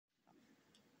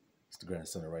the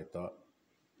grandson of Right Thought.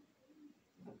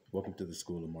 Welcome to the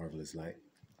School of Marvelous Light.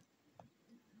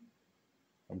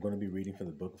 I'm going to be reading from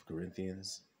the book of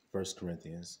Corinthians, 1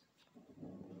 Corinthians,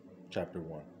 chapter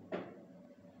 1.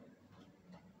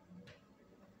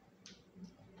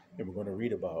 And we're going to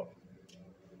read about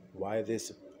why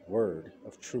this word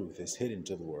of truth is hidden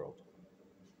to the world.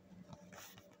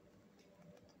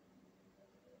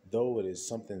 Though it is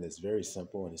something that's very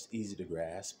simple and it's easy to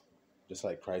grasp, just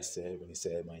like Christ said when he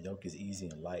said, "My yoke is easy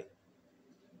and light."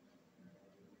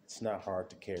 It's not hard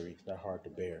to carry, it's not hard to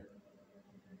bear.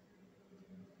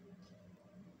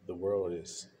 The world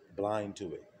is blind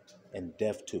to it and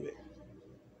deaf to it.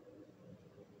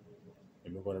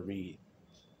 And we're going to read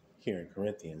here in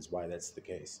Corinthians why that's the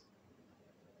case.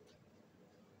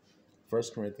 1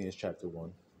 Corinthians chapter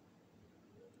 1,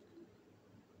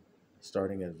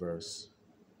 starting at verse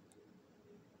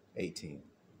 18.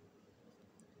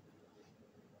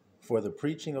 For the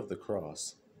preaching of the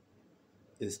cross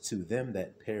is to them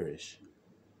that perish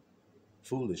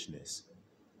foolishness,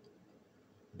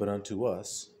 but unto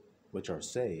us which are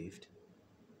saved,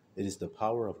 it is the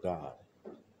power of God.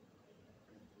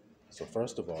 So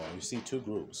first of all, you see two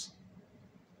groups,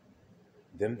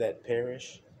 them that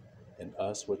perish and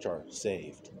us which are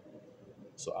saved.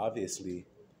 So obviously,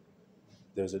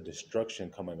 there's a destruction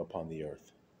coming upon the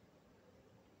earth.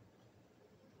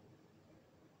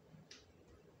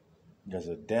 There's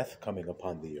a death coming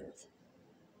upon the earth.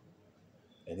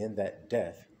 And in that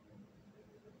death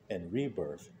and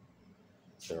rebirth,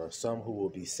 there are some who will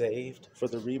be saved for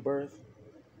the rebirth.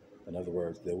 In other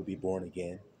words, they will be born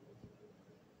again.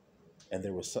 And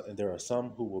there are some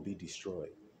who will be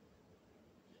destroyed.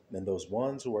 And those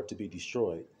ones who are to be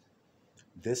destroyed,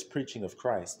 this preaching of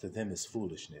Christ to them is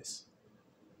foolishness.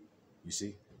 You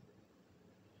see?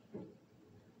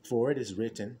 For it is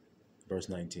written, verse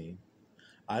 19,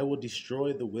 I will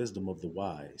destroy the wisdom of the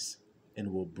wise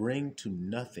and will bring to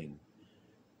nothing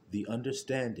the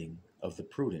understanding of the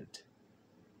prudent.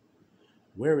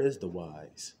 Where is the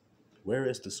wise? Where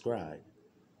is the scribe?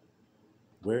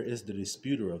 Where is the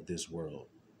disputer of this world?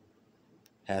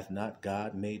 Hath not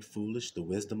God made foolish the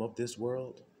wisdom of this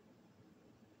world?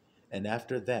 And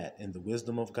after that, in the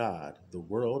wisdom of God, the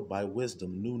world by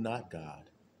wisdom knew not God.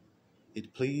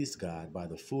 It pleased God by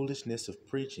the foolishness of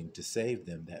preaching to save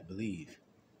them that believe.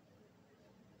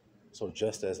 So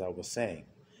just as I was saying,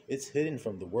 it's hidden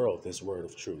from the world, this word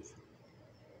of truth.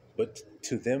 But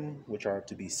to them which are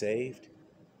to be saved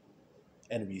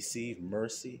and receive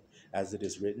mercy, as it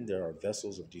is written, there are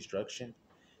vessels of destruction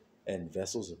and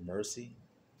vessels of mercy.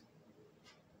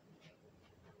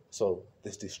 So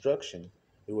this destruction,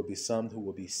 there will be some who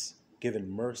will be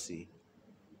given mercy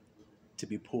to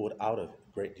be pulled out of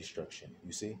great destruction,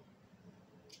 you see?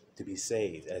 To be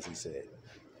saved, as he said.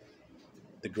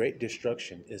 The great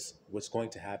destruction is what's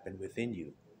going to happen within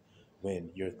you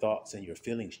when your thoughts and your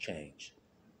feelings change.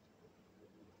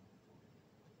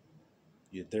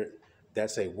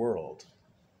 That's a world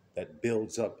that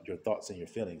builds up your thoughts and your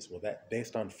feelings. Well, that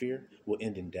based on fear will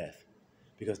end in death,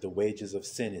 because the wages of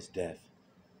sin is death.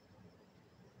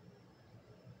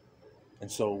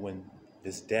 And so when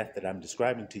this death that I'm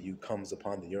describing to you comes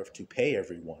upon the earth to pay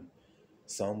everyone,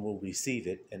 some will receive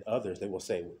it, and others, they will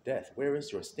say, death, where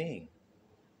is your sting?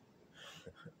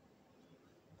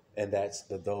 And that's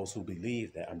those who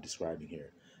believe that I'm describing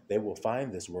here. They will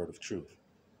find this word of truth.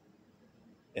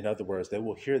 In other words, they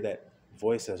will hear that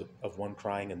voice of one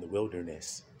crying in the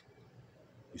wilderness.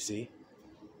 You see?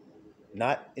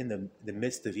 Not in the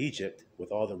midst of Egypt with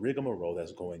all the rigmarole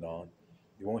that's going on.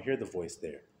 You won't hear the voice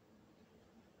there.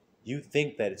 You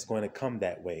think that it's going to come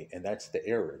that way, and that's the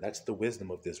error. That's the wisdom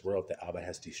of this world that Abba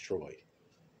has destroyed.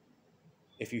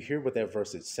 If you hear what that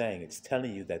verse is saying, it's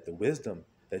telling you that the wisdom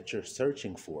that you're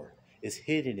searching for is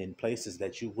hidden in places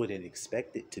that you wouldn't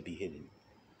expect it to be hidden.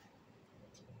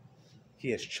 He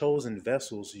has chosen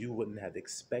vessels you wouldn't have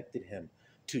expected him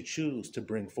to choose to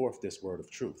bring forth this word of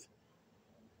truth.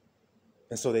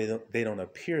 And so they don't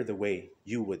appear the way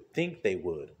you would think they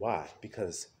would. Why?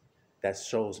 Because that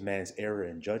shows man's error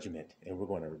in judgment. And we're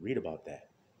going to read about that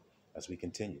as we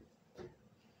continue.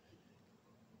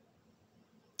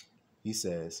 He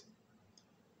says,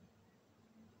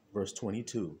 verse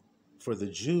 22, for the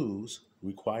Jews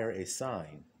require a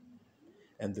sign,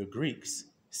 and the Greeks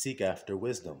seek after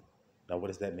wisdom. Now, what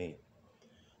does that mean?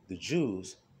 The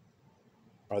Jews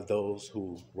are those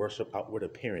who worship outward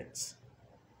appearance.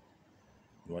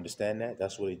 You understand that?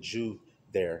 That's what a Jew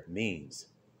there means.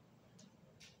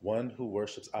 One who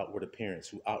worships outward appearance,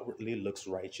 who outwardly looks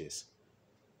righteous,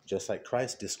 just like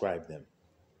Christ described them.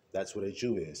 That's what a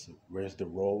Jew is. Wears the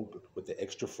robe with the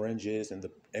extra fringes and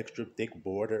the extra thick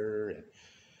border, and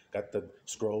got the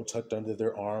scroll tucked under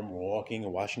their arm, walking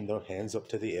and washing their hands up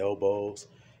to the elbows,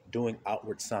 doing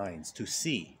outward signs to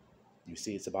see. You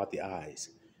see, it's about the eyes.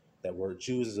 That word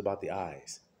Jews is about the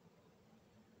eyes,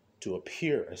 to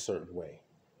appear a certain way.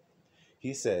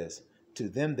 He says, to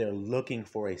them, they're looking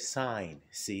for a sign,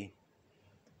 see?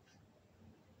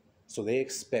 So they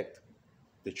expect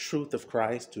the truth of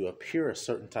Christ to appear a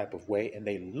certain type of way, and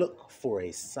they look for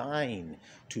a sign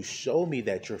to show me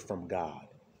that you're from God.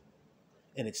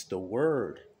 And it's the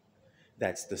word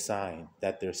that's the sign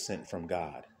that they're sent from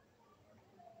God,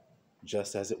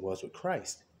 just as it was with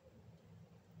Christ.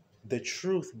 The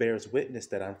truth bears witness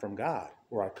that I'm from God,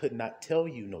 or I could not tell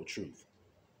you no truth.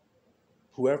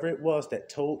 Whoever it was that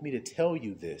told me to tell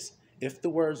you this, if the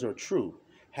words are true,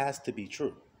 has to be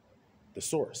true. The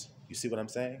source. You see what I'm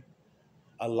saying?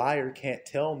 A liar can't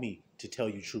tell me to tell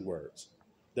you true words.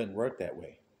 Doesn't work that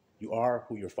way. You are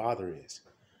who your father is.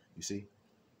 You see?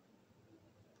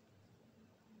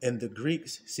 And the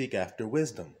Greeks seek after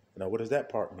wisdom. Now, what does that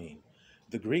part mean?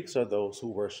 The Greeks are those who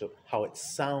worship how it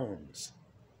sounds.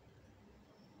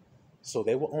 So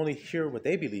they will only hear what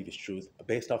they believe is truth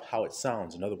based off how it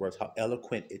sounds. In other words, how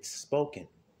eloquent it's spoken.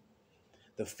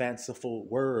 The fanciful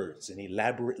words and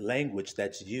elaborate language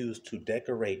that's used to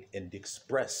decorate and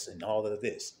express and all of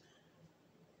this.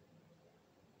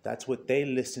 That's what they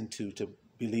listen to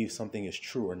believe something is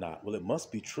true or not. Well, it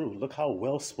must be true. Look how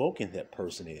well spoken that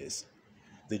person is.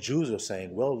 The Jews are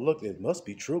saying, well, look, it must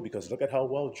be true because look at how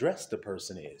well dressed the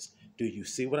person is. Do you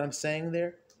see what I'm saying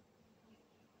there?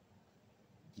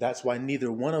 That's why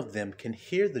neither one of them can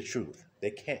hear the truth.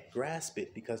 They can't grasp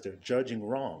it because they're judging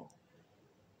wrong.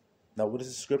 Now, what does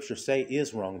the scripture say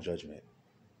is wrong judgment?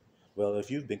 Well, if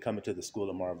you've been coming to the school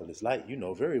of marvelous light, you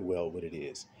know very well what it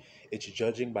is. It's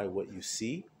judging by what you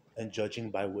see and judging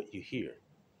by what you hear.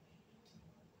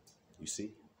 You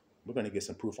see? We're going to get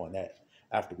some proof on that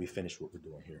after we finish what we're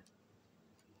doing here.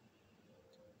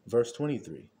 Verse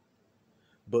 23.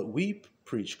 But we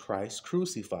preach Christ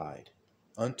crucified,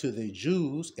 unto the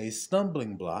Jews a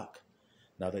stumbling block.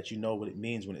 Now that you know what it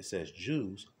means when it says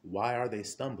Jews, why are they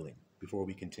stumbling? Before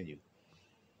we continue.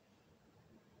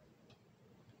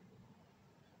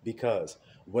 Because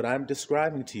what I'm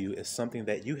describing to you is something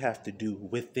that you have to do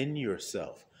within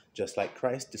yourself. Just like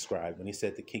Christ described when he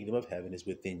said the kingdom of heaven is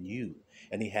within you.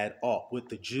 And he had aught with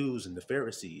the Jews and the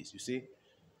Pharisees, you see?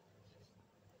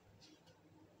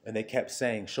 And they kept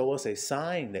saying, show us a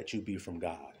sign that you be from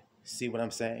God. See what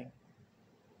I'm saying?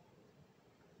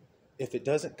 If it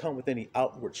doesn't come with any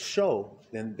outward show,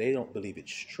 then they don't believe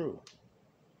it's true.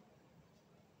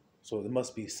 So there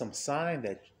must be some sign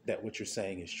that what you're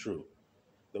saying is true.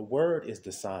 The word is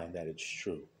the sign that it's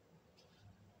true.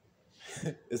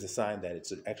 It's a sign that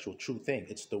it's an actual true thing.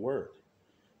 It's the word,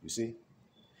 you see?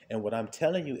 And what I'm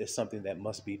telling you is something that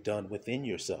must be done within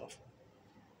yourself.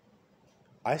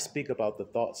 I speak about the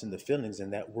thoughts and the feelings in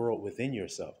that world within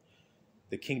yourself,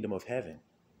 the kingdom of heaven,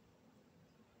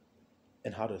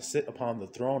 and how to sit upon the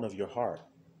throne of your heart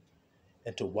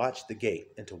and to watch the gate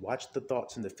and to watch the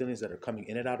thoughts and the feelings that are coming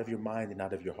in and out of your mind and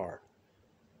out of your heart.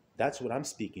 That's what I'm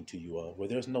speaking to you of, where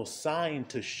there's no sign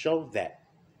to show that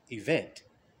event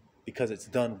because it's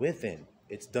done within.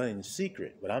 It's done in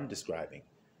secret, what I'm describing.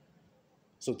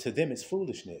 So to them, it's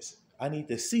foolishness. I need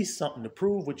to see something to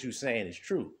prove what you're saying is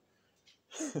true.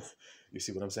 You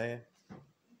see what I'm saying?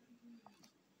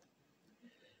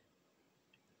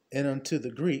 And unto the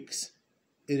Greeks,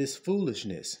 it is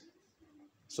foolishness.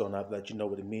 So now that you know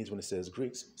what it means when it says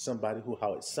Greeks, somebody who,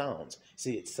 how it sounds.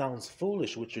 See, it sounds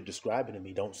foolish what you're describing to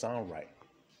me. Don't sound right.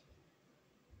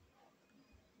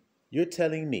 You're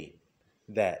telling me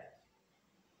that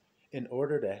in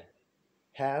order to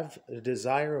have the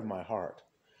desire of my heart,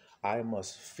 I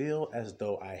must feel as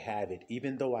though I have it.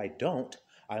 Even though I don't,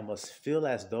 I must feel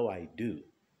as though I do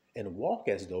and walk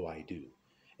as though I do.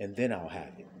 And then I'll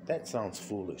have it. That sounds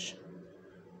foolish.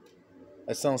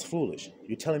 That sounds foolish.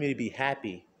 You're telling me to be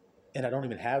happy and I don't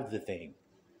even have the thing.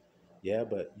 Yeah,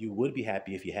 but you would be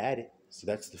happy if you had it. So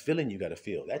that's the feeling you got to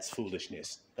feel. That's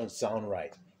foolishness. Doesn't sound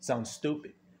right. Sounds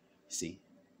stupid. See?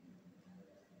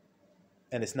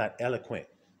 And it's not eloquent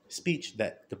speech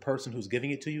that the person who's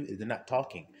giving it to you, they're not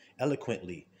talking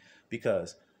eloquently,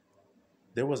 because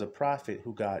there was a prophet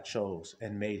who God chose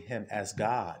and made him as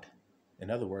God. In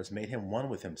other words, made him one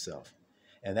with himself.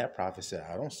 And that prophet said,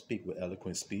 I don't speak with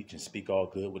eloquent speech and speak all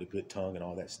good with a good tongue and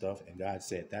all that stuff. And God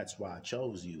said, that's why I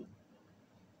chose you.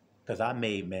 Because I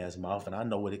made man's mouth and I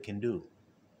know what it can do.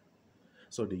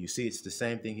 So do you see it's the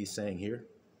same thing he's saying here?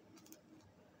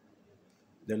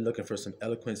 They're looking for some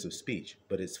eloquence of speech,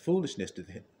 but it's foolishness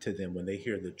to them when they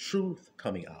hear the truth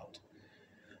coming out.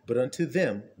 But unto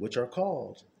them which are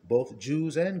called, both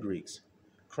Jews and Greeks,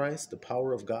 Christ, the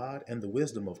power of God and the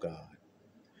wisdom of God.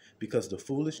 Because the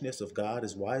foolishness of God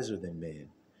is wiser than men,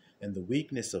 and the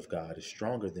weakness of God is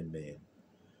stronger than men.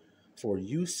 For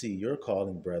you see your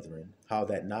calling, brethren, how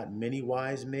that not many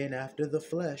wise men after the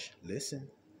flesh, listen,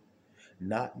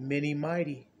 not many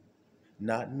mighty,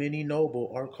 not many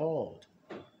noble are called.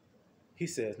 He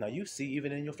says, now you see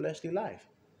even in your fleshly life,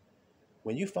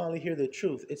 when you finally hear the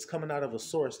truth, it's coming out of a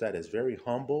source that is very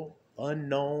humble,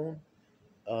 unknown,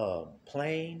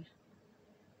 plain.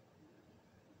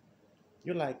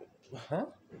 You're like, huh?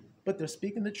 But they're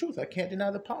speaking the truth. I can't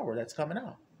deny the power that's coming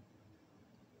out.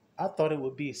 I thought it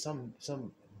would be some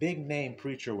big name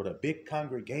preacher with a big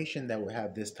congregation that would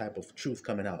have this type of truth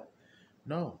coming out.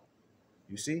 No.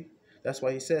 You see? That's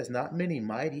why he says, not many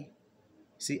mighty.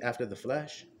 See, after the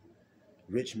flesh,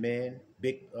 rich men,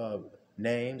 big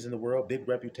names in the world, big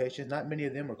reputations, not many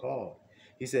of them are called.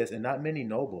 He says, and not many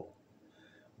noble.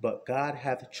 But God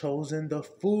hath chosen the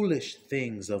foolish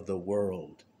things of the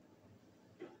world.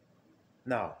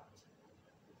 Now,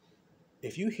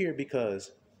 if you hear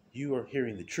because you are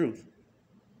hearing the truth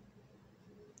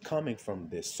coming from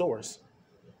this source,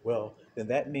 well, then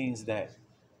that means that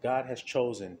God has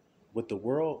chosen what the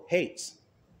world hates,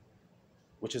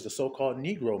 which is the so-called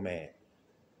Negro man.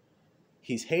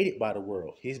 He's hated by the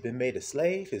world. He's been made a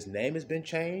slave. His name has been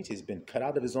changed. He's been cut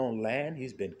out of his own land.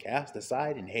 He's been cast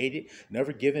aside and hated,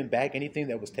 never given back anything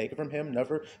that was taken from him,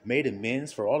 never made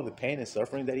amends for all of the pain and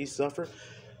suffering that he suffered.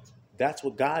 That's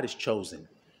what God has chosen.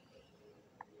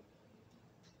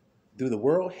 Do the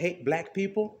world hate black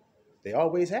people? They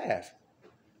always have.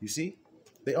 You see?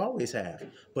 They always have.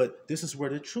 But this is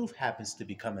where the truth happens to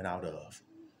be coming out of.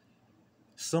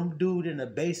 Some dude in a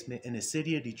basement in the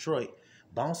city of Detroit,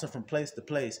 bouncing from place to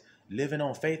place, living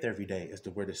on faith every day is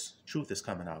where this truth is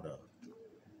coming out of.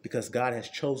 Because God has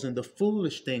chosen the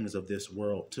foolish things of this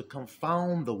world to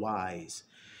confound the wise.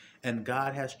 And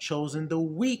God has chosen the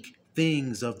weak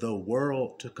things of the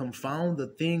world to confound the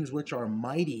things which are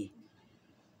mighty.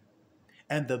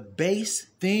 And the base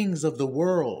things of the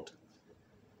world.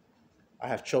 I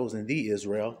have chosen thee,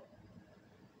 Israel,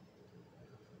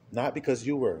 not because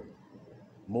you were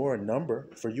more in number,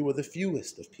 for you were the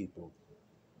fewest of people,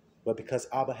 but because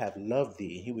Abba hath loved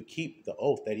thee, and he would keep the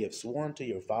oath that he hath sworn to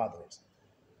your fathers.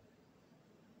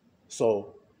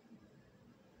 So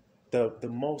the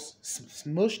most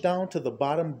smushed down to the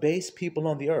bottom base people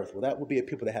on the earth, well, that would be a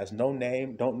people that has no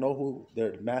name, don't know who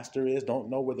their master is, don't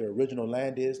know where their original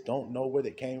land is, don't know where they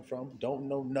came from, don't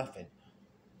know nothing.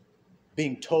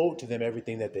 Being told to them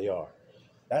everything that they are.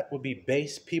 That would be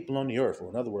base people on the earth, or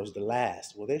in other words, the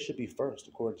last. Well, they should be first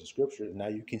according to scripture. And now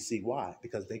you can see why,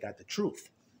 because they got the truth.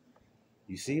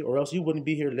 You see, or else you wouldn't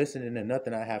be here listening to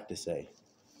nothing I have to say.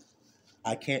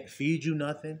 I can't feed you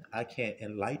nothing. I can't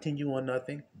enlighten you on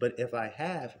nothing. But if I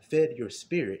have fed your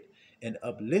spirit and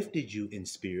uplifted you in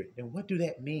spirit, then what do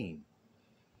that mean?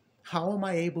 How am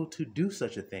I able to do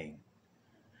such a thing?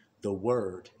 The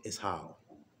word is how.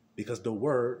 Because the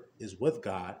word is with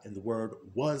God and the word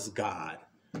was God.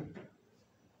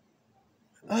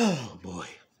 Oh boy.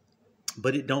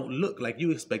 But it don't look like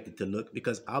you expect it to look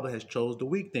because Abba has chose the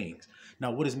weak things.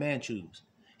 Now what does man choose?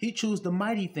 He choose the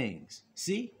mighty things.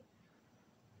 See?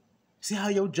 See how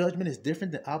your judgment is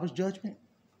different than Abba's judgment?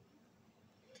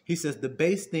 He says the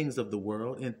base things of the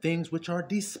world and things which are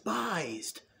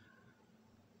despised.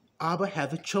 Abba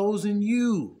hath chosen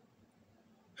you.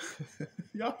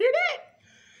 Y'all hear that?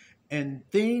 And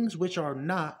things which are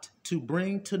not, to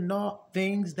bring to naught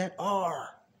things that are.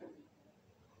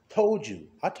 Told you.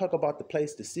 I talk about the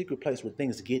place, the secret place where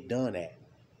things get done at.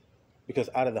 Because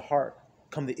out of the heart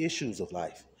come the issues of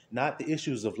life. Not the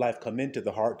issues of life come into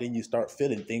the heart, then you start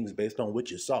feeling things based on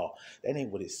what you saw. That ain't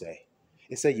what it say.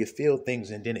 It say you feel things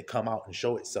and then it come out and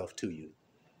show itself to you.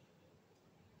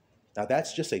 Now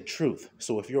that's just a truth.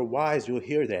 So if you're wise, you'll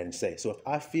hear that and say, so if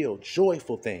I feel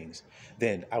joyful things,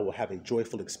 then I will have a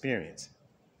joyful experience.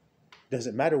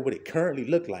 Doesn't matter what it currently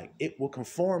look like. It will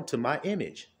conform to my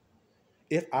image.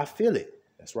 If I feel it,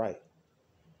 that's right.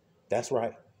 That's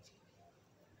right.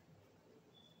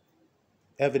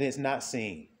 Evidence not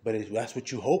seen, but that's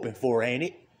what you hoping for, ain't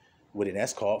it? Well, then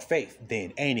that's called faith,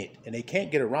 then, ain't it? And they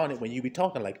can't get around it when you be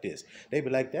talking like this. They be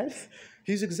like, that,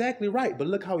 he's exactly right, but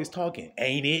look how he's talking,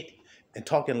 ain't it? And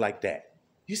talking like that.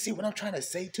 You see what I'm trying to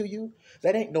say to you?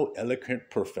 That ain't no eloquent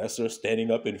professor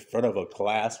standing up in front of a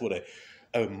class with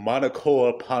a monocle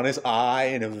upon his eye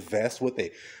and a vest with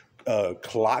a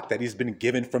clock that he's been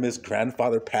given from his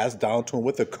grandfather, passed down to him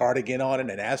with a cardigan on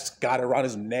and an ascot around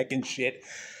his neck and shit.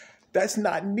 That's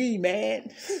not me,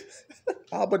 man.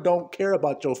 Abba don't care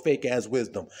about your fake ass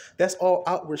wisdom. That's all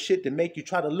outward shit to make you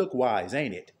try to look wise,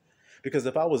 ain't it? Because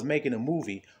if I was making a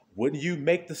movie, wouldn't you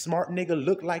make the smart nigga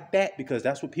look like that? Because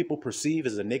that's what people perceive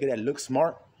as a nigga that looks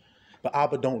smart. But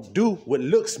Abba don't do what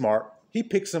looks smart. He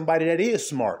picks somebody that is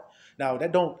smart. Now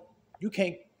you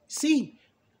can't see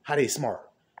how they smart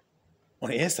on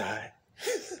the inside.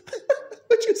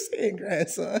 What you saying,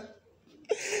 grandson?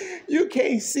 You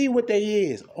can't see what they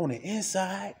is on the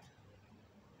inside.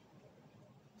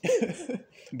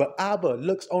 But Abba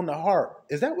looks on the heart.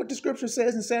 Is that what the scripture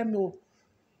says in Samuel?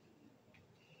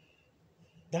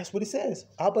 That's what it says.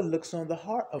 Abba looks on the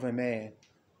heart of a man.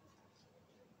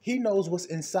 He knows what's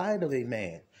inside of a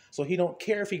man. So he don't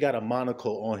care if he got a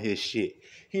monocle on his shit.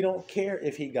 He don't care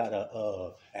if he got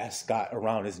a ascot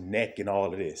around his neck and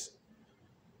all of this.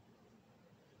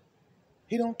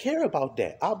 He don't care about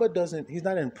that. Abba he's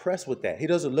not impressed with that. He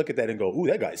doesn't look at that and go, ooh,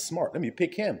 that guy's smart. Let me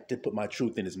pick him to put my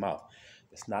truth in his mouth.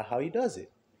 That's not how he does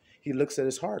it. He looks at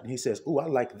his heart and he says, ooh, I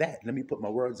like that. Let me put my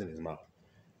words in his mouth.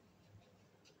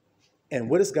 And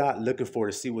what is God looking for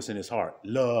to see what's in his heart?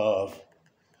 Love.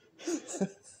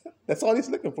 That's all he's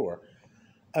looking for.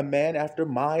 A man after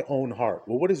my own heart.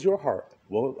 Well, what is your heart?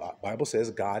 Well, the Bible says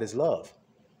God is love.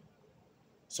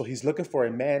 So he's looking for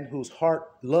a man whose heart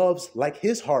loves like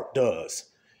his heart does.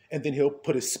 And then he'll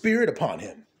put his spirit upon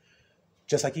him.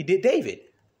 Just like he did David.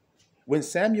 When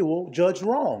Samuel judged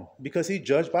wrong. Because he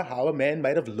judged by how a man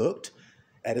might have looked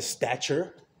at his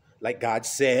stature. Like God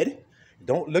said.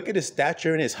 Don't look at his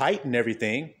stature and his height and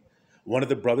everything. One of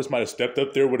the brothers might have stepped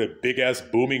up there with a big-ass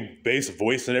booming bass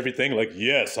voice and everything. Like,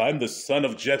 yes, I'm the son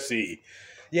of Jesse.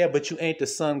 Yeah, but you ain't the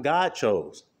son God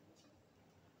chose.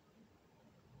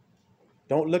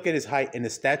 Don't look at his height and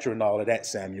his stature and all of that,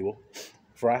 Samuel.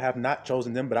 For I have not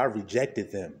chosen them, but I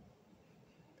rejected them.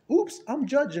 Oops, I'm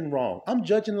judging wrong. I'm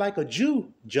judging like a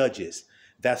Jew judges.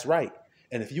 That's right.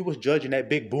 And if you was judging that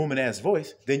big booming ass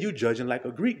voice, then you judging like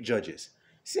a Greek judges.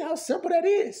 See how simple that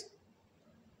is?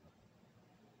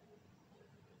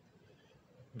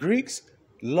 Greeks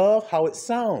love how it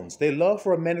sounds. They love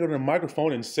for a man to go to the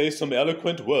microphone and say some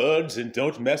eloquent words and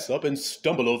don't mess up and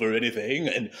stumble over anything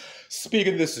and speak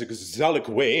in this exotic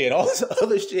way and all this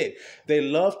other shit. They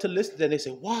love to listen to and they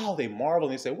say, wow, they marvel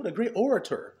and they say, what a great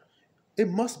orator. It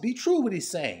must be true what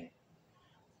he's saying.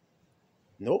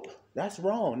 Nope, that's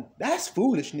wrong. That's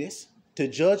foolishness to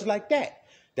judge like that.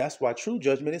 That's why true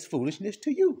judgment is foolishness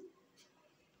to you.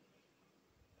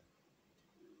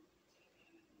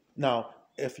 Now,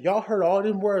 if y'all heard all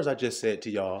them words I just said to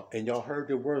y'all, and y'all heard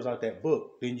the words out that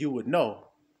book, then you would know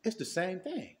it's the same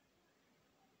thing.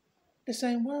 The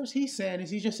same words he's saying is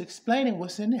he's just explaining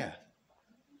what's in there.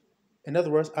 In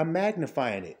other words, I'm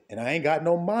magnifying it, and I ain't got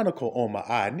no monocle on my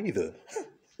eye neither.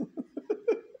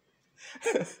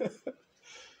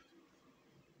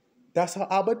 That's how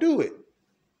Abba do it.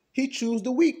 He choose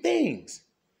the weak things.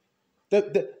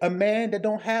 A man that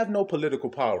don't have no political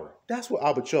power. That's what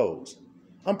Abba chose.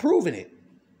 I'm proving it.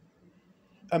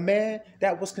 A man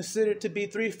that was considered to be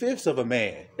 3/5 of a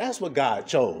man. That's what God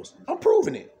chose. I'm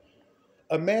proving it.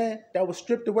 A man that was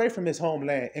stripped away from his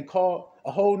homeland and called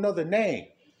a whole nother name.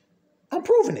 I'm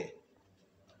proving it.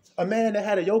 A man that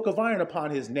had a yoke of iron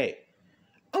upon his neck.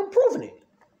 I'm proving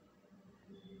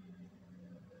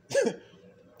it.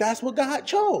 That's what God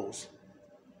chose.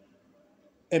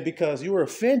 And because you were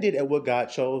offended at what God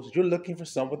chose, you're looking for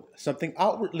something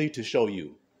outwardly to show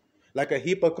you. Like a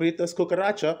hypocritas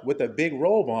cucaracha with a big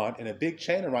robe on and a big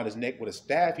chain around his neck with a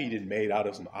staff he did made out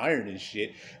of some iron and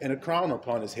shit and a crown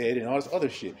upon his head and all this other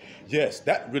shit. Yes,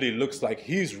 that really looks like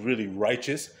he's really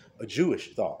righteous. A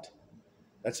Jewish thought.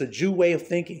 That's a Jew way of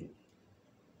thinking.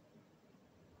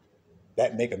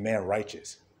 That make a man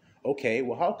righteous. Okay,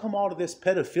 well, how come all of this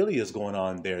pedophilia is going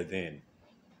on there then?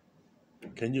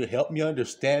 Can you help me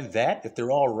understand that if they're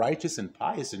all righteous and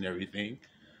pious and everything?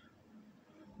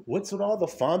 What's with all the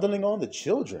fondling on the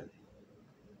children?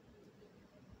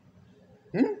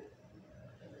 Can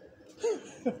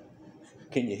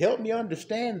you help me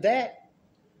understand that?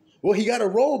 Well, he got a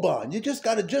robe on. You just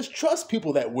got to trust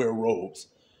people that wear robes.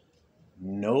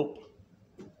 Nope.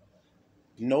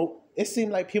 It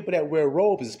seems like people that wear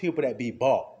robes is people that be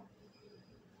bought.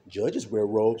 Judges wear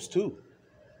robes too.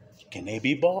 Can they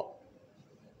be bought?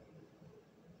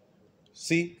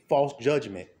 See, false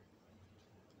judgment.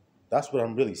 That's what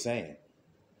I'm really saying.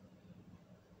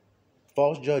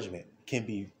 False judgment can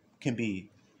be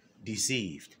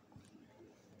deceived.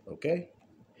 Okay?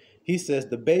 He says,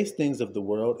 the base things of the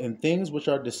world and things which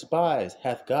are despised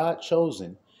hath God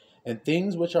chosen, and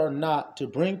things which are not to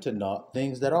bring to naught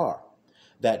things that are,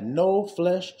 that no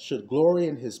flesh should glory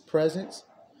in his presence,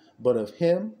 but of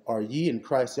him are ye in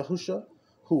Christ Yahushua,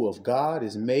 who of God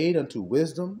is made unto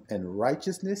wisdom and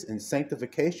righteousness and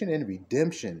sanctification and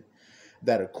redemption,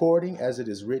 that according as it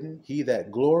is written, he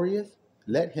that glorieth,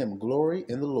 let him glory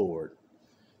in the Lord.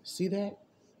 See that?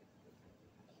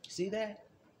 See that?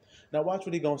 Now watch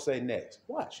what he's going to say next.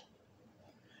 Watch.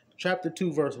 Chapter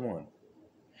 2, verse 1.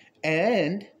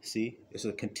 And, see, it's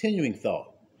a continuing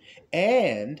thought.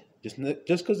 And, just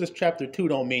because it's chapter 2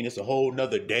 don't mean it's a whole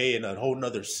nother day and a whole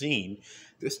nother scene.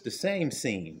 It's the same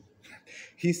scene.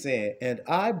 He said, and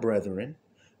I, brethren,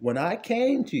 when I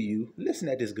came to you, listen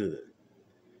at this good,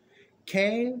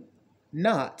 came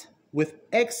not with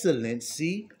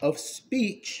excellency of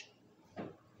speech.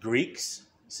 Greeks,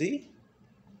 see?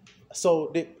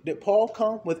 So did Paul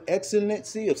come with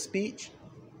excellency of speech?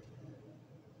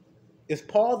 Is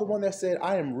Paul the one that said,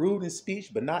 I am rude in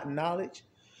speech, but not in knowledge?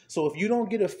 So if you don't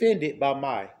get offended by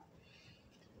my,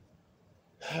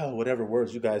 whatever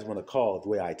words you guys want to call the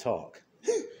way I talk,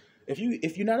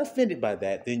 if you're not offended by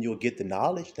that, then you'll get the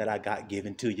knowledge that I got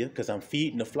given to you, because I'm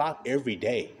feeding the flock every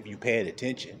day if you paying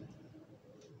attention.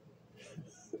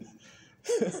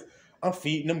 I'm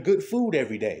feeding them good food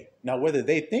every day. Now, whether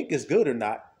they think it's good or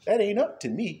not, that ain't up to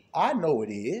me. I know it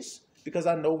is because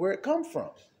I know where it comes from.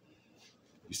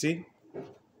 You see?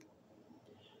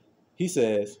 He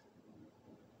says,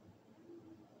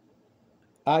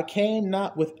 I came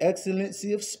not with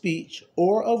excellency of speech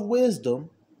or of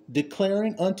wisdom,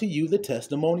 declaring unto you the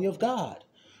testimony of God.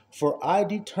 For I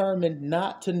determined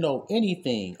not to know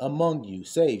anything among you,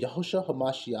 save Yahushua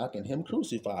HaMashiach and him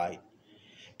crucified.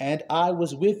 And I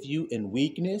was with you in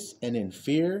weakness and in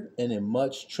fear and in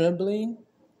much trembling.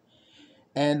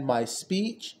 And my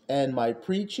speech and my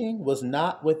preaching was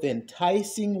not with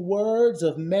enticing words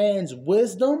of man's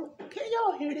wisdom. Can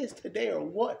y'all hear this today or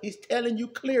what? He's telling you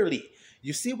clearly.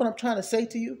 You see what I'm trying to say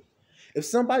to you? If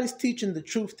somebody's teaching the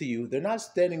truth to you, they're not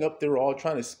standing up there all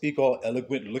trying to speak all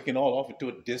eloquent, looking all off into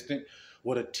a distance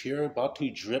with a tear about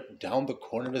to drip down the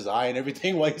corner of his eye and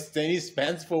everything while he's saying these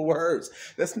fanciful words.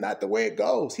 That's not the way it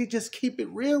goes. He just keep it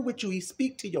real with you. He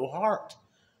speak to your heart.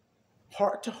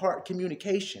 Heart-to-heart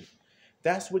communication.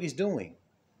 That's what he's doing.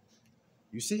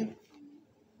 You see?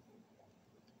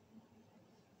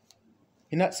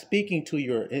 He's not speaking to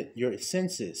your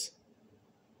senses.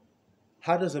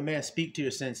 How does a man speak to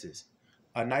your senses?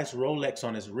 A nice Rolex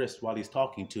on his wrist while he's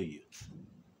talking to you.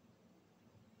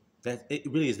 That it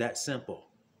really is that simple.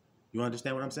 You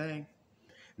understand what I'm saying?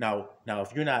 Now,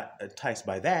 if you're not enticed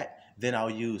by that, then I'll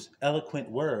use eloquent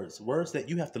words that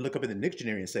you have to look up in the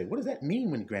dictionary and say, what does that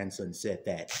mean when grandson said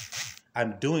that?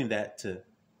 I'm doing that to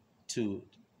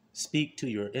speak to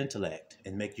your intellect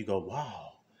and make you go,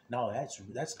 wow, no, that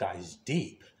guy's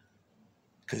deep.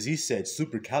 Because he said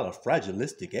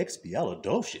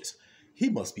supercalifragilisticexpialidocious. He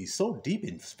must be so deep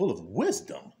and full of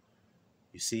wisdom.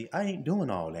 You see, I ain't doing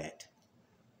all that.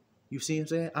 You see what I'm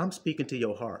saying? I'm speaking to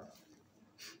your heart.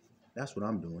 That's what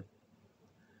I'm doing.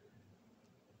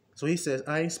 So he says,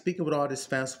 I ain't speaking with all this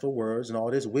fanciful words and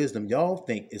all this wisdom y'all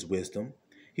think is wisdom.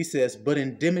 He says, but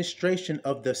in demonstration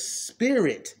of the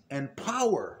Spirit and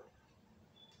power.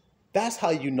 That's how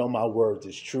you know my words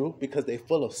is true, because they're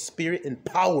full of spirit and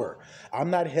power. I'm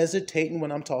not hesitating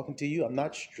when I'm talking to you. I'm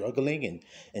not struggling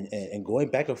and going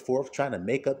back and forth trying to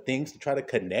make up things to try to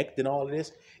connect and all of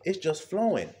this. It's just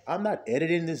flowing. I'm not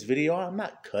editing this video. I'm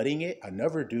not cutting it. I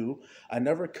never do. I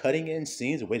never cutting in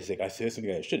scenes. Wait a second, I said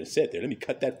something I shouldn't have said there. Let me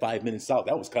cut that 5 minutes out.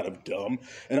 That was kind of dumb.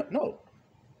 And no,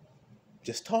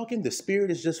 just talking. The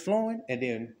spirit is just flowing. And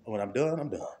then when I'm done, I'm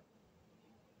done.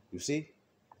 You see?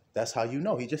 That's how you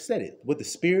know. He just said it. With the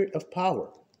spirit of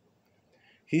power.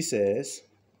 He says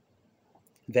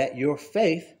that your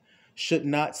faith should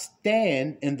not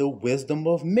stand in the wisdom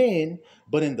of men,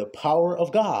 but in the power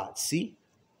of God. See?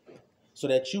 So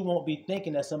that you won't be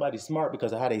thinking that somebody's smart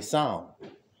because of how they sound.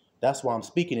 That's why I'm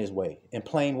speaking this way, in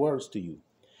plain words to you.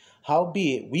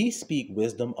 Howbeit we speak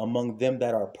wisdom among them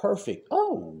that are perfect.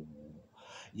 Oh,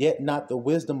 yet not the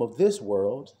wisdom of this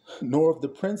world, nor of the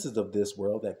princes of this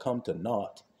world that come to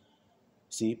naught.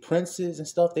 See, princes and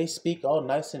stuff, they speak all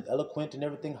nice and eloquent and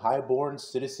everything, high-born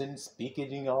citizens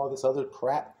speaking and all this other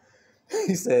crap.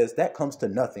 He says that comes to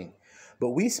nothing.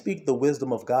 But we speak the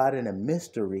wisdom of God in a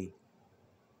mystery,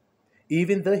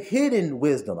 even the hidden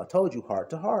wisdom, I told you, heart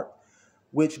to heart,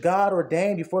 which God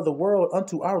ordained before the world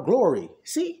unto our glory.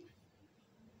 See?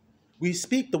 We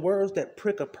speak the words that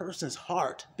prick a person's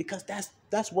heart because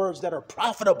that's words that are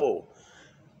profitable.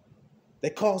 They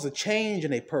cause a change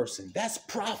in a person. That's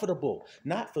profitable.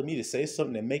 Not for me to say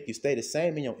something that make you stay the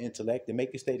same in your intellect and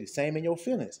make you stay the same in your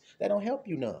feelings. That don't help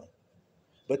you none.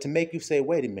 But to make you say,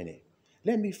 wait a minute,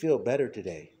 let me feel better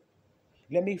today.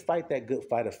 Let me fight that good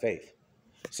fight of faith.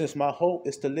 Since my hope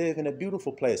is to live in a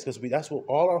beautiful place, because that's what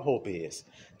all our hope is.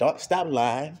 Don't stop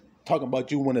lying. Talking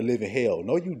about you want to live in hell.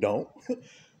 No, you don't.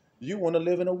 You want to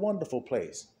live in a wonderful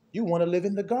place. You want to live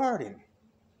in the garden.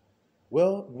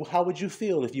 Well, how would you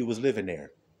feel if you was living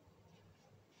there?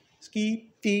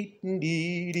 Skeet dee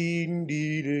dee dee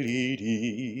dee dee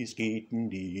dee, skeet dee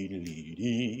dee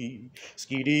dee,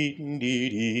 skeet dee dee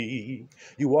dee.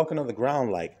 You walking on the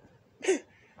ground like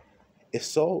it's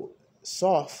so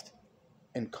soft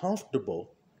and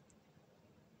comfortable.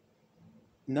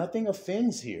 Nothing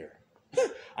offends here.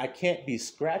 I can't be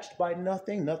scratched by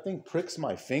nothing. Nothing pricks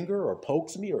my finger or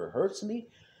pokes me or hurts me.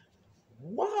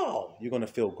 Wow, you're going to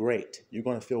feel great. You're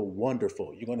going to feel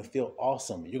wonderful. You're going to feel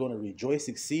awesome. You're going to rejoice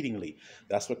exceedingly.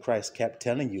 That's what Christ kept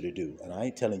telling you to do. And I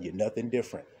ain't telling you nothing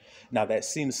different. Now, that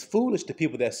seems foolish to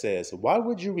people that says, why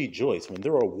would you rejoice when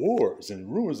there are wars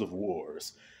and rumors of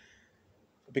wars?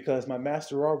 Because my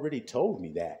master already told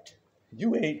me that.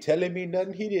 You ain't telling me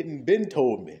nothing he didn't been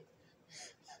told me.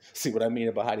 See what I mean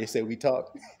about how they say we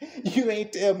talk? You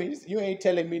ain't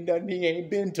telling me nothing he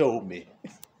ain't been told me.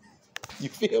 You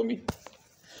feel me?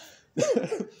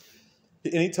 And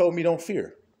he told me don't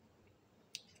fear.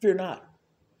 Fear not.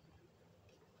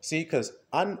 See, because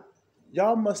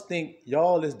y'all must think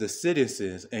y'all is the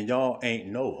citizens and y'all ain't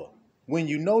Noah. When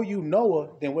you know Noah,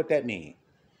 then what that mean?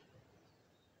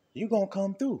 You gonna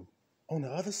come through on the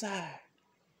other side.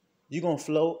 You gonna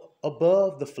float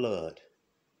above the flood.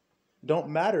 Don't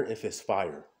matter if it's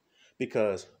fire.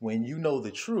 Because when you know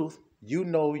the truth, you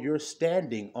know you're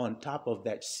standing on top of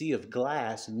that sea of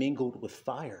glass mingled with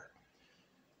fire.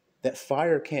 That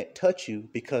fire can't touch you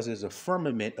because there's a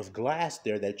firmament of glass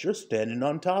there that you're standing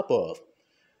on top of.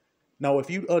 Now, if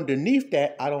you underneath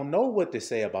that, I don't know what to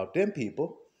say about them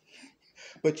people,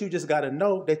 but you just got to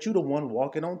know that you're the one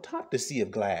walking on top of the sea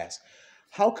of glass.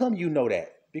 How come you know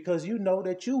that? Because you know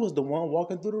that you was the one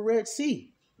walking through the Red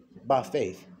Sea by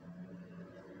faith.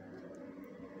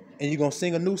 And you're going to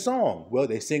sing a new song. Well,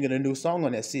 they're singing a new song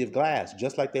on that sea of glass,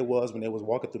 just like they was when they was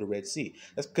walking through the Red Sea.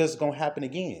 That's because it's going to happen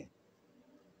again.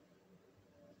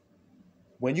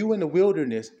 When you in the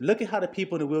wilderness, look at how the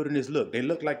people in the wilderness look. They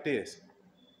look like this.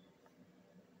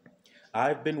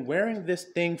 I've been wearing this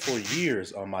thing for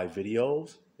years on my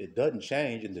videos. It doesn't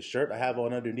change. And the shirt I have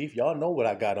on underneath, y'all know what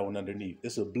I got on underneath.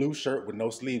 It's a blue shirt with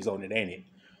no sleeves on it, ain't it?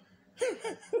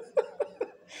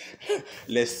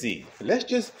 Let's see. Let's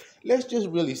just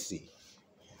really see.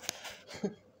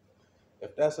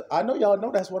 I know y'all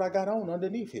know that's what I got on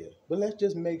underneath here, but let's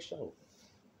just make sure.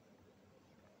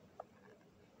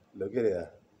 Look at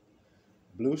that.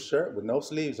 Blue shirt with no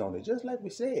sleeves on it, just like we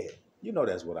said. You know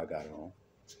that's what I got on.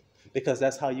 Because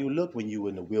that's how you look when you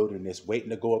in the wilderness waiting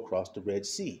to go across the Red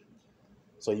Sea.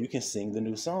 So you can sing the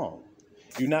new song.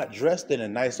 You're not dressed in a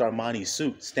nice Armani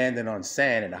suit standing on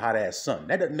sand in a hot ass sun.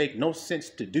 That doesn't make no sense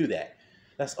to do that.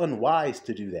 That's unwise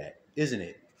to do that, isn't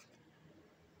it?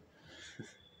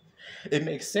 It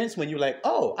makes sense when you're like,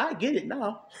 oh, I get it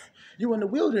now. You in the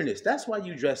wilderness. That's why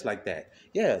you dress like that.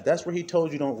 Yeah, that's where he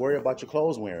told you don't worry about your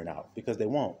clothes wearing out, because they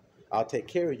won't. I'll take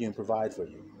care of you and provide for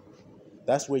you.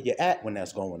 That's where you're at when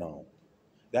that's going on.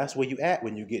 That's where you at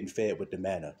when you're getting fed with the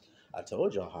manna. I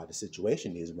told y'all how the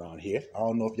situation is around here. I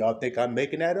don't know if y'all think I'm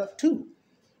making that up too.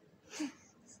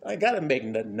 I ain't got to make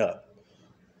nothing up.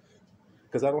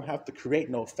 Because I don't have to create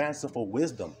no fanciful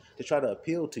wisdom to try to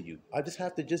appeal to you. I just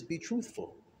have to just be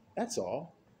truthful. That's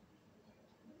all.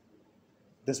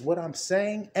 Does what I'm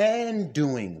saying and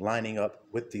doing lining up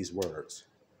with these words?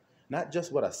 Not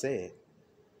just what I said.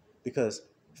 Because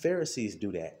Pharisees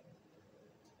do that.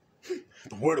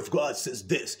 The word of God says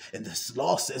this, and this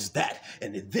law says that,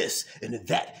 and this, and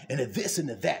that, and this, and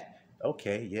that.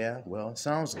 Okay, yeah, well, it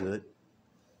sounds good.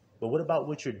 But what about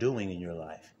what you're doing in your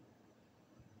life?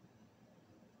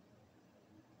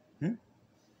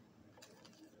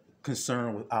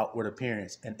 Concern with outward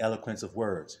appearance and eloquence of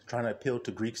words, trying to appeal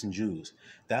to Greeks and Jews.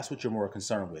 That's what you're more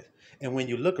concerned with. And when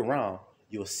you look around,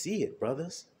 you'll see it,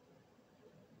 brothers.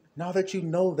 Now that you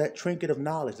know that trinket of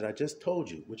knowledge that I just told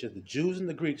you, which is the Jews and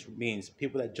the Greeks, means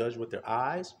people that judge with their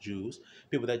eyes, Jews,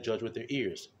 people that judge with their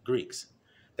ears, Greeks.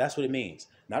 That's what it means.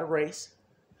 Not a race.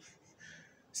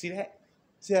 See that?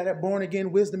 See how that born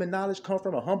again wisdom and knowledge come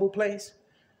from a humble place?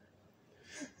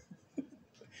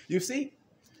 You see?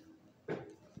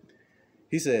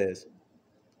 He says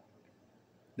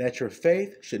that your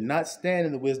faith should not stand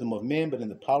in the wisdom of men, but in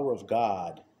the power of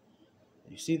God.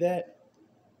 You see that?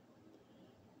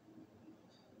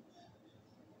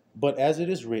 But as it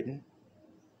is written,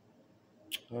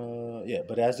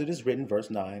 verse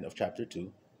 9 of chapter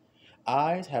 2,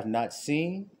 eyes have not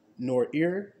seen, nor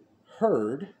ear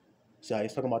heard. See how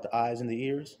he's talking about the eyes and the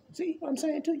ears? See what I'm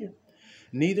saying to you?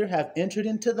 Neither have entered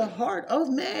into the heart of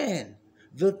man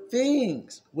the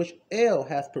things which El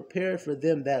hath prepared for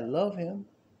them that love him.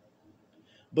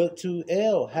 But to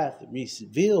El hath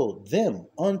revealed them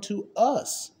unto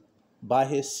us by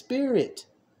his Spirit.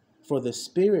 For the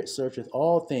Spirit searcheth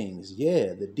all things,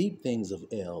 yea, the deep things of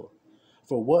El.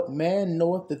 For what man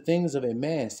knoweth the things of a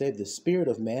man, save the spirit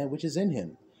of man which is in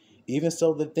him? Even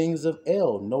so the things of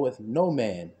El knoweth no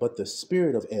man, but the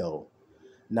Spirit of El.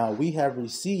 Now we have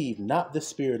received not the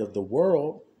spirit of the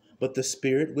world, but the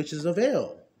Spirit which is of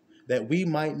El, that we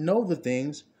might know the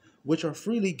things which are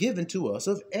freely given to us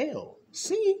of El.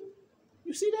 See?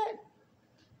 You see that?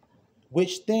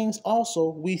 Which things also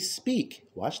we speak.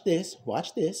 Watch this.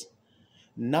 Watch this.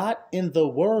 Not in the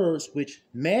words which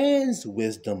man's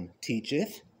wisdom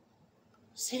teacheth.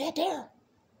 See that there?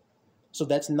 So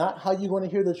that's not how you're going to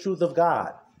hear the truth of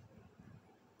God.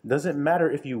 Doesn't matter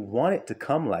if you want it to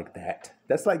come like that.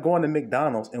 That's like going to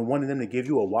McDonald's and wanting them to give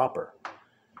you a Whopper.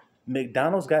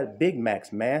 McDonald's got Big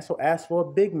Macs, man. So ask for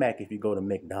a Big Mac if you go to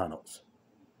McDonald's.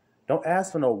 Don't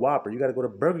ask for no Whopper. You got to go to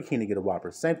Burger King to get a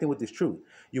Whopper. Same thing with this truth.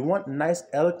 You want nice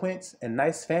eloquence and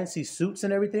nice fancy suits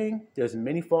and everything? There's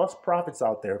many false prophets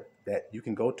out there that you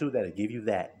can go to that'll give you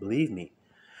that. Believe me.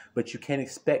 But you can't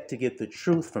expect to get the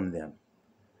truth from them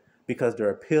because they're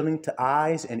appealing to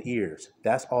eyes and ears.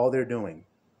 That's all they're doing.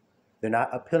 They're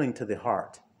not appealing to the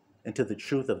heart and to the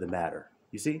truth of the matter.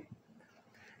 You see?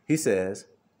 He says,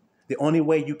 the only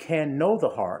way you can know the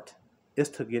heart is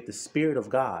to get the Spirit of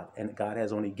God, and God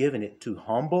has only given it to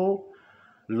humble,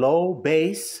 low,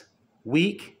 base,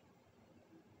 weak,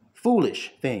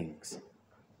 foolish things.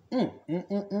 Did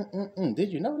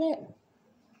you know that?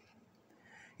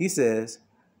 He says,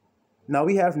 now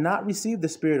we have not received the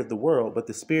spirit of the world, but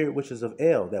the Spirit which is of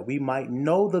El, that we might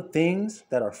know the things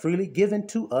that are freely given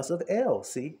to us of El.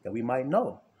 See, that we might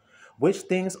know. Which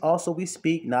things also we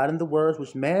speak, not in the words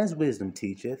which man's wisdom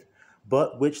teacheth,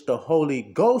 but which the Holy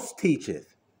Ghost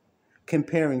teacheth,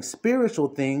 comparing spiritual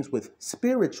things with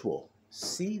spiritual.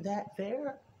 See that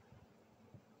there?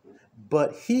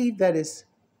 But he that is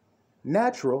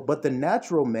natural, but the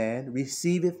natural man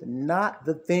receiveth not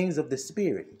the things of the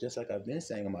Spirit, just like I've been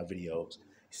saying in my videos.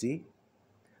 See?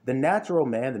 The natural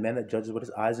man, the man that judges with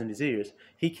his eyes and his ears,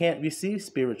 he can't receive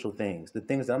spiritual things, the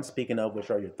things that I'm speaking of,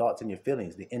 which are your thoughts and your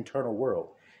feelings, the internal world.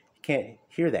 He can't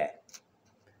hear that.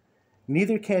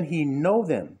 Neither can he know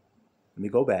them. Let me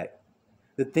go back.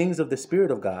 The things of the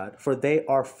Spirit of God, for they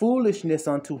are foolishness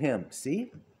unto him.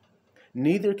 See?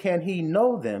 Neither can he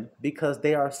know them because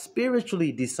they are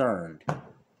spiritually discerned.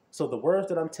 So the words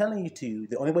that I'm telling you,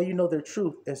 the only way you know they're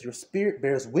truth is your spirit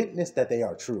bears witness that they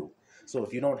are true. So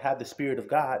if you don't have the Spirit of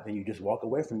God, then you just walk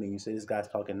away from me and you say, this guy's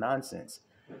talking nonsense.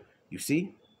 You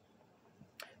see?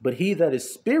 But he that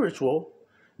is spiritual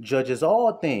judges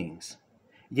all things.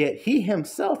 Yet he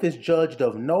himself is judged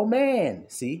of no man.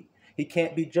 See, he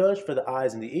can't be judged for the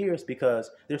eyes and the ears because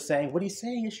they're saying what he's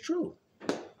saying is true.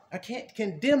 I can't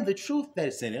condemn the truth that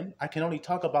is in him. I can only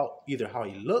talk about either how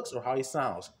he looks or how he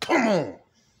sounds. Come on.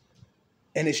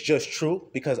 And it's just true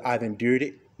because I've endured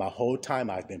it my whole time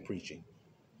I've been preaching.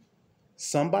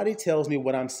 Somebody tells me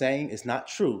what I'm saying is not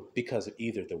true because of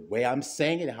either the way I'm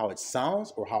saying it and how it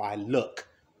sounds or how I look.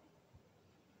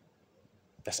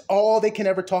 That's all they can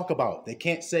ever talk about. They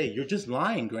can't say, you're just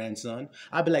lying, grandson.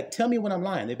 I'd be like, tell me when I'm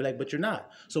lying. They'd be like, but you're not.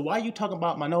 So why are you talking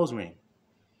about my nose ring?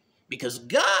 Because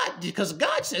God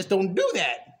says don't do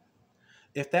that.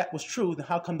 If that was true, then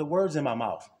how come the words in my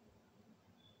mouth?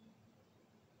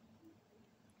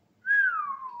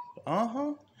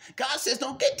 God says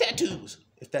don't get tattoos.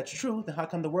 If that's true, then how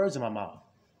come the words in my mouth?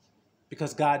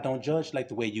 Because God don't judge like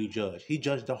the way you judge. He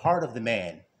judged the heart of the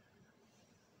man.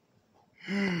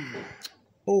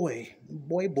 Boy.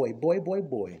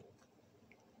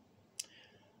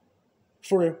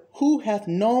 For who hath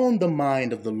known the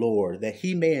mind of the Lord that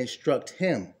he may instruct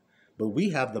him? But we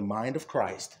have the mind of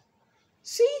Christ.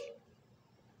 See?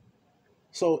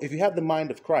 So if you have the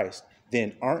mind of Christ,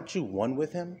 then aren't you one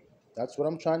with him? That's what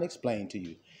I'm trying to explain to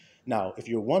you. Now, if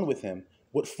you're one with him,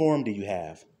 what form do you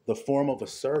have? The form of a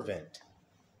servant.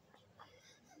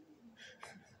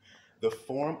 The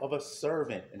form of a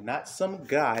servant, and not some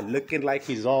guy looking like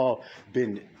he's all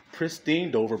been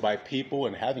pristined over by people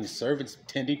and having servants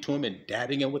tending to him and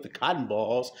dabbing him with the cotton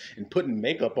balls and putting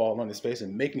makeup all on his face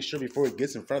and making sure before he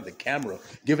gets in front of the camera,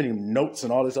 giving him notes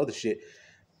and all this other shit.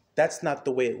 That's not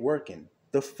the way it's working.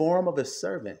 The form of a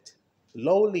servant,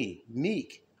 lowly,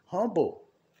 meek, humble.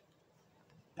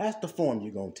 That's the form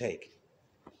you're going to take.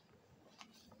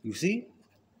 You see?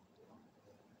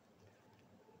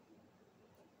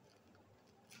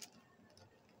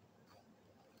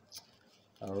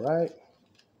 All right.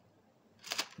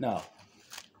 Now,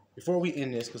 before we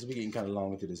end this, because we're getting kind of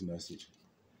long into this message,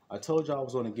 I told y'all I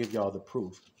was going to give y'all the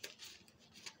proof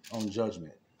on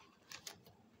judgment.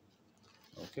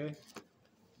 Okay?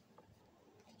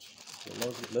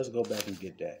 So let's go back and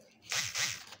get that.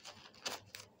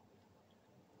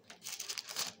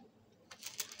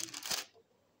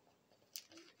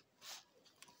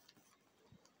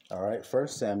 All right, 1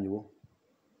 Samuel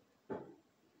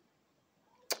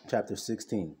chapter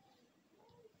 16.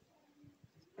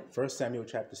 1 Samuel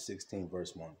chapter 16,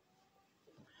 verse 1.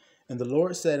 And the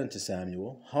Lord said unto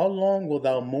Samuel, How long wilt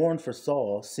thou mourn for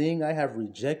Saul, seeing I have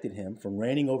rejected him from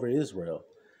reigning over Israel?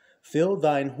 Fill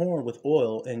thine horn with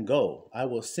oil, and go. I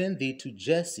will send thee to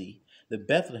Jesse the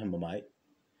Bethlehemite,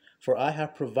 for I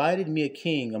have provided me a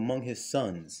king among his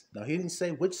sons. Now he didn't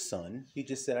say which son, he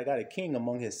just said, I got a king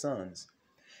among his sons.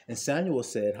 And Samuel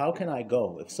said, How can I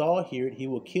go? If Saul hear it, he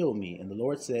will kill me. And the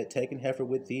Lord said, Take an heifer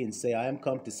with thee, and say, I am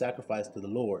come to sacrifice to the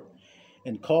Lord.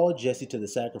 And call Jesse to the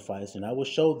sacrifice, and I will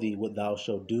show thee what thou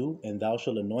shalt do, and thou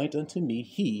shalt anoint unto me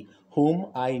he whom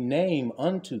I name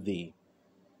unto thee.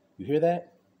 You hear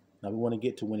that? Now we want to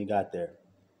get to when he got there.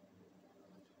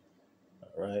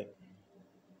 All right.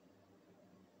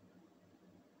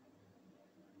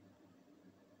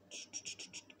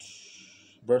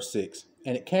 Verse 6.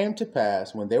 And it came to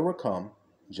pass, when they were come,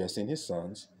 Jesse and his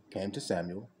sons came to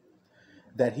Samuel,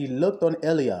 that he looked on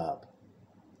Eliab,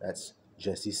 that's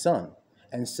Jesse's son,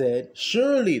 and said,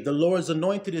 Surely the Lord's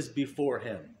anointed is before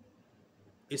him.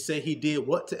 It said he did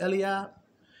what to Eliab?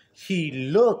 He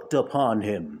looked upon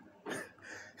him.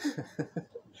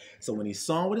 So when he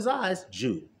saw him with his eyes,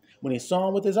 Jude. When he saw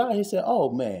him with his eye, he said,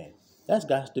 Oh man, that's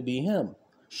got to be him.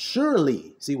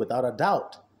 Surely, see, without a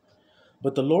doubt.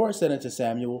 But the Lord said unto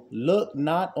Samuel, Look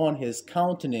not on his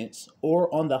countenance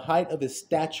or on the height of his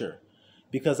stature,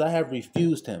 because I have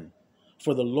refused him.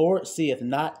 For the Lord seeth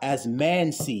not as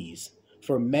man sees.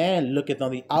 For man looketh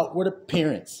on the outward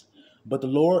appearance, but the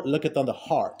Lord looketh on the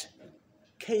heart.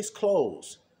 Case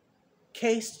closed.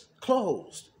 Case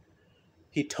closed.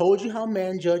 He told you how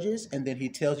man judges, and then he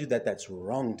tells you that that's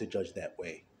wrong to judge that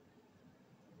way.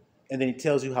 And then he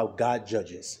tells you how God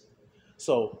judges.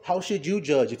 So how should you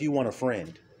judge if you want a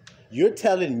friend? You're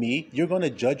telling me you're going to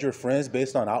judge your friends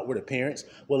based on outward appearance?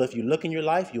 Well, if you look in your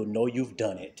life, you'll know you've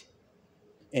done it.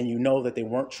 And you know that they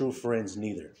weren't true friends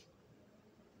neither.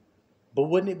 But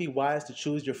wouldn't it be wise to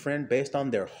choose your friend based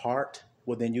on their heart?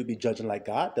 Well, then you'd be judging like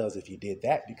God does if you did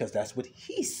that, because that's what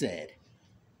he said.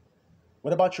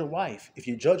 What about your wife? If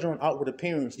you judge her on outward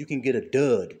appearance, you can get a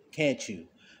dud, can't you?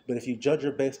 But if you judge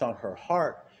her based on her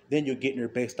heart, then you're getting her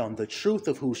based on the truth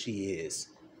of who she is.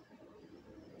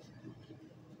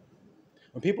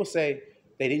 When people say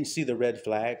they didn't see the red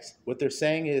flags, what they're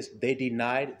saying is they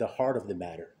denied the heart of the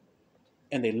matter.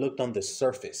 And they looked on the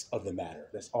surface of the matter.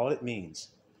 That's all it means.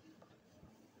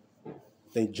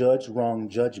 They judge wrong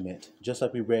judgment, just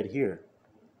like we read here.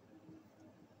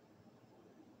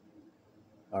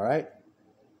 All right?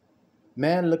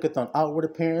 Man looketh on outward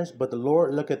appearance, but the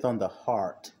Lord looketh on the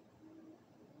heart.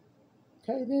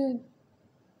 Okay, then.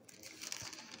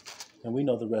 And we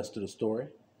know the rest of the story.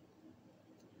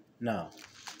 Now,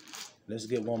 let's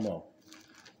get one more.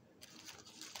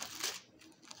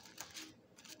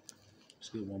 Let's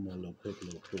get one more little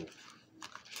proof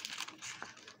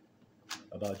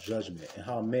about judgment and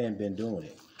how man been doing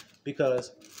it.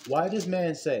 Because why does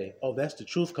man say, oh, that's the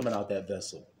truth coming out that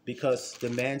vessel? Because the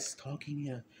man's talking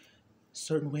in a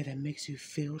certain way that makes you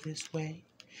feel this way.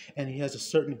 And he has a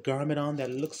certain garment on that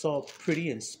looks all pretty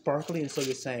and sparkly. And so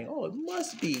you're saying, oh, it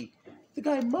must be. The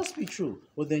guy must be true.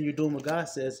 Well, then you're doing what God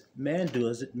says man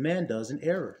does in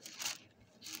error.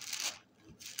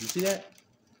 You see that?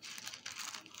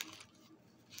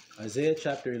 Isaiah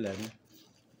chapter 11.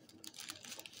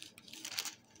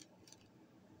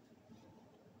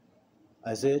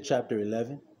 Isaiah chapter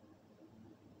 11.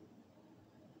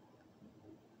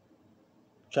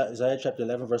 Isaiah chapter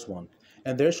 11, verse 1.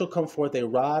 And there shall come forth a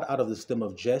rod out of the stem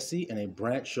of Jesse, and a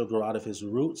branch shall grow out of his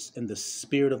roots, and the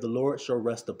Spirit of the Lord shall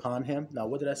rest upon him. Now,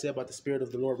 what did I say about the Spirit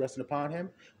of the Lord resting upon him?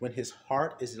 When his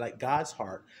heart is like God's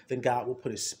heart, then God will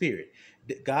put his Spirit.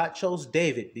 God chose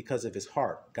David because of his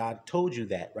heart. God told you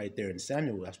that right there in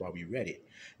Samuel. That's why we read it.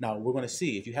 Now, we're going to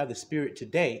see if you have the Spirit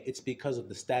today, it's because of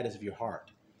the status of your heart.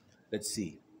 Let's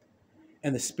see.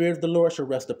 And the Spirit of the Lord shall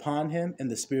rest upon him, and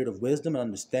the Spirit of wisdom and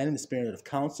understanding, the Spirit of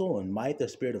counsel and might, the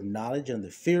Spirit of knowledge and the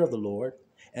fear of the Lord,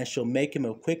 and shall make him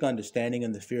of quick understanding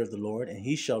in the fear of the Lord. And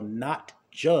he shall not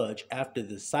judge after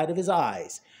the sight of his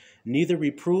eyes, neither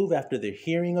reprove after the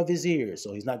hearing of his ears.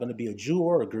 So he's not going to be a Jew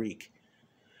or a Greek.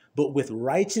 But with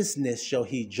righteousness shall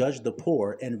he judge the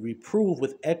poor, and reprove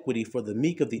with equity for the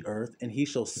meek of the earth. And he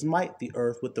shall smite the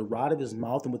earth with the rod of his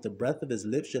mouth, and with the breath of his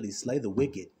lips shall he slay the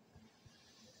wicked.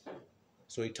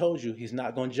 So he told you he's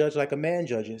not going to judge like a man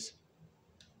judges.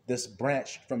 This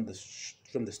branch from the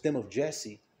stem of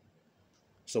Jesse.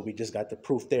 So we just got the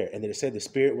proof there. And did it say the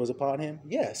Spirit was upon him?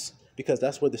 Yes, because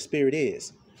that's where the Spirit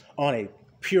is, on a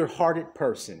pure-hearted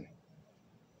person.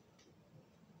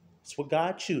 It's what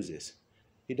God chooses.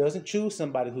 He doesn't choose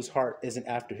somebody whose heart isn't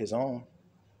after his own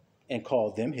and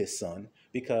call them his son,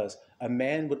 because a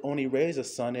man would only raise a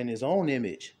son in his own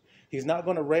image. He's not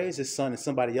going to raise his son in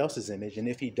somebody else's image. And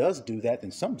if he does do that, then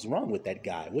something's wrong with that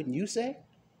guy. Wouldn't you say?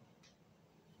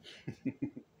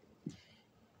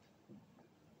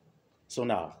 So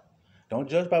now, don't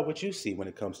judge by what you see when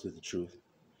it comes to the truth.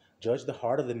 Judge the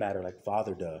heart of the matter like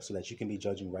Father does, so that you can be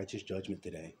judging righteous judgment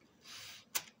today.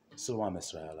 Salam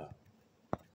Israel.